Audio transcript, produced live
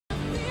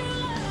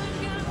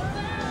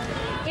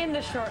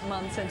the short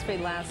month since we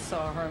last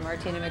saw her,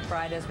 Martina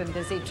Mcbride has been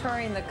busy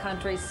touring the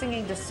country,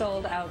 singing to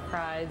sold-out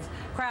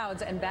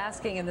crowds and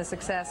basking in the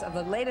success of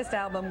the latest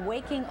album,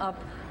 Waking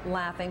Up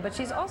Laughing. But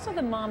she's also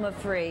the mom of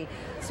 3,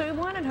 so we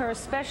wanted her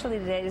especially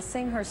today to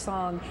sing her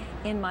song,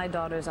 In My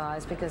Daughter's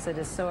Eyes, because it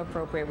is so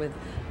appropriate with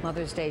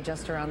Mother's Day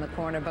just around the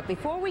corner. But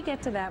before we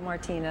get to that,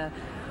 Martina,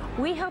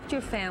 we helped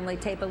your family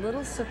tape a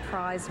little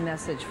surprise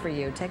message for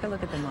you. Take a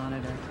look at the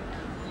monitor.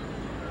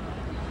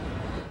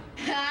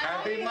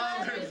 Happy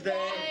Mother's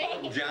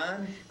Day,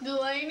 John,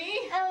 Delaney,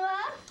 Emma,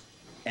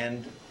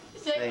 and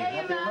say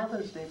Happy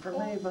Mother's Day from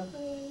Ava.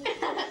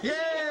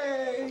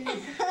 Yay!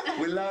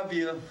 We love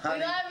you, honey.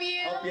 We love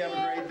you. Hope you have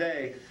a great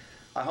day.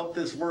 I hope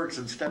this works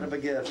instead of a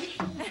gift.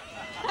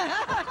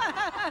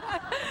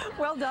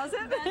 Well, does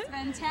it? That's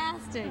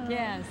fantastic,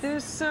 yes. They're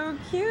so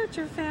cute.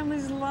 Your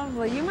family's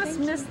lovely. You must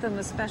miss them,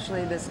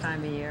 especially this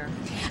time of year.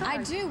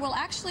 I do. Well,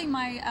 actually,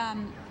 my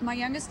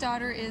youngest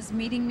daughter is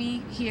meeting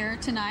me here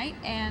tonight,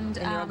 and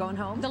you're going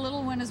home? The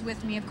little one is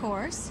with me, of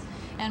course,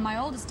 and my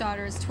oldest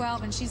daughter is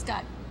 12, and she's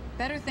got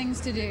better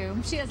things to do.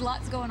 She has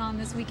lots going on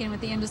this weekend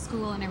with the end of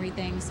school and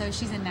everything, so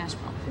she's in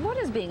Nashville. What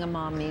does being a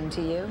mom mean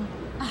to you?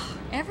 Oh,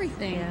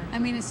 everything. Yeah. I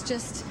mean, it's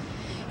just,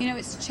 you know,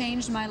 it's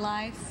changed my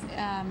life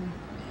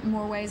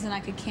more ways than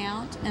I could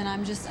count, and I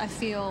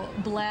feel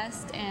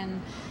blessed,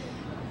 and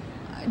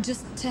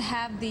just to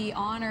have the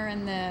honor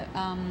and the,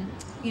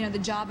 you know, the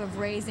job of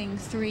raising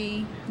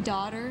 3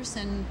 daughters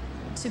and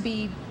to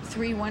be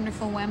 3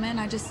 wonderful women.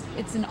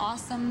 It's an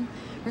awesome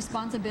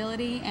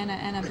responsibility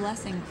and a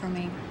blessing for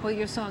me. Well,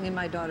 your song, In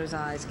My Daughter's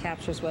Eyes,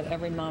 captures what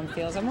every mom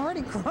feels. I'm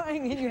already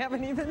crying and you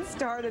haven't even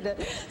started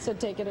it. So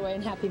take it away,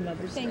 and happy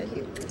Mother's Day. Thank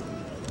you.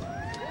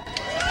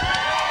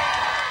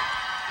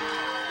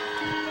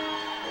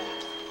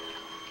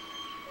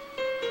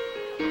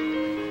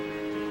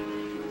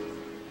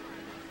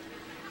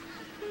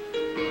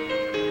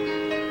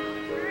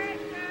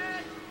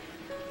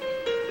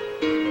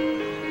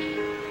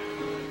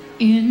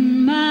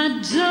 In my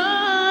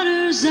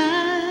daughter's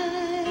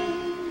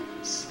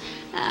eyes,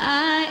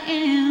 I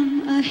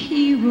am a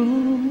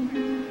hero.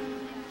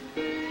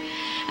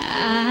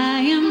 I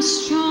am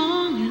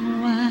strong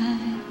and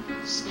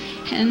wise,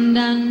 and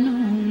I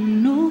know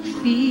no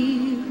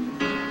fear.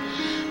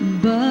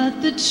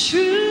 But the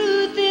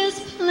truth is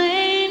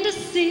plain to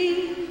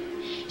see.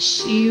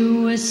 She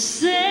was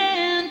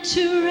sent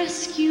to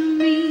rescue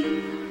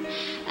me.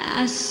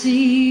 I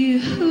see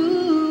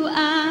who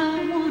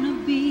I want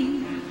to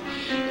be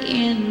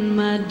in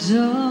my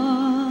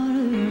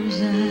daughter's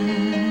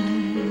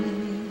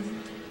eyes.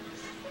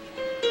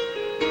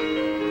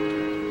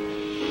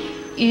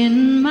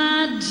 In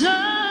my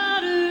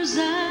daughter's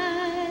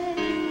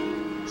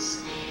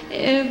eyes,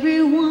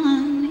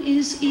 everyone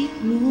is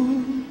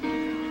equal.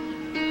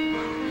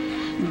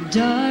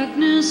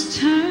 Darkness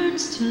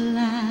turns to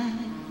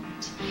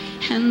light,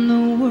 and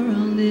the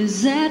world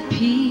is at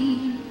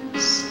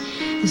peace.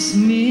 This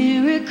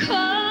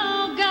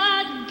miracle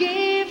God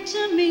gave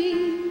to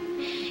me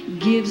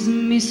gives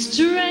me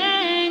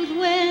strength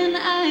when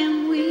I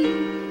am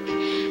weak.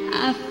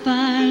 I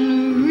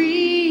find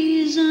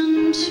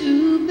reason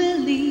to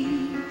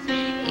believe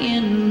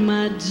in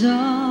my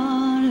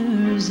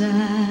daughter's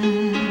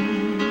eyes.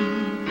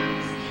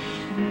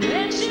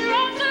 When she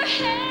wraps her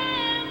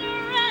hand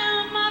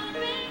around my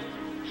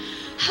finger,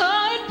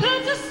 oh, it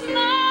puts a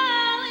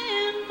smile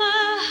in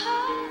my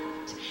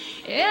heart.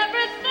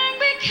 Everything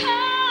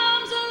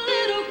becomes a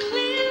little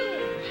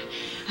clearer.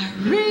 I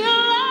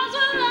realize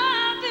what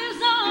life is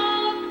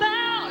all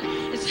about.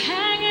 It's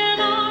hanging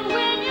on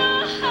when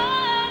your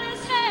heart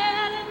has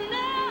had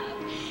enough.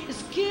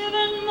 It's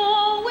giving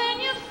more when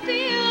you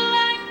feel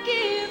like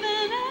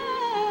giving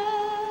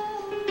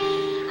up.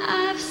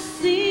 I've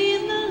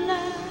seen the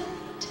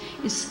light.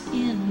 It's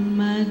in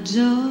my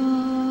daughter's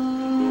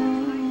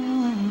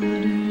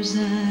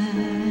eyes.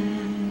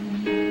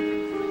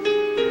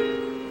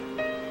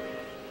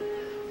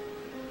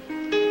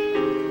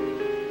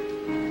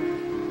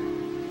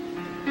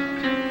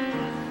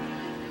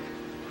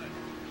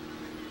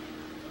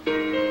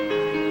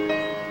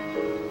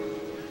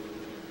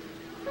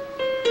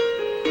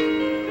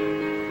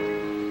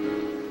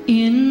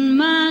 In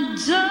my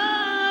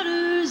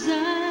daughter's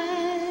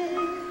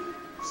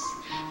eyes,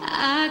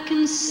 I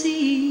can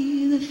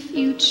see the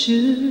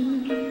future,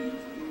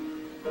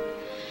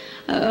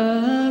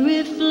 a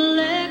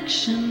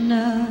reflection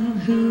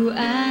of who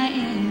I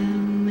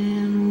am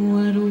and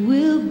what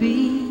will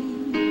be.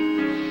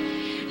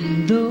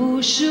 And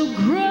though she'll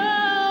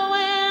grow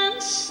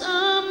and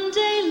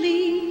someday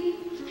leave,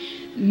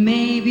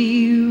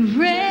 maybe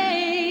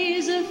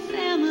raise a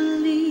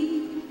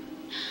family,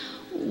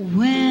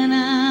 when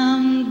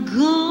I'm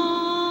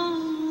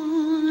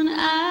gone,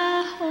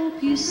 I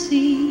hope you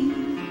see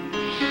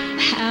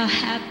how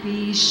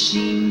happy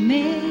she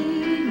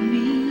made me.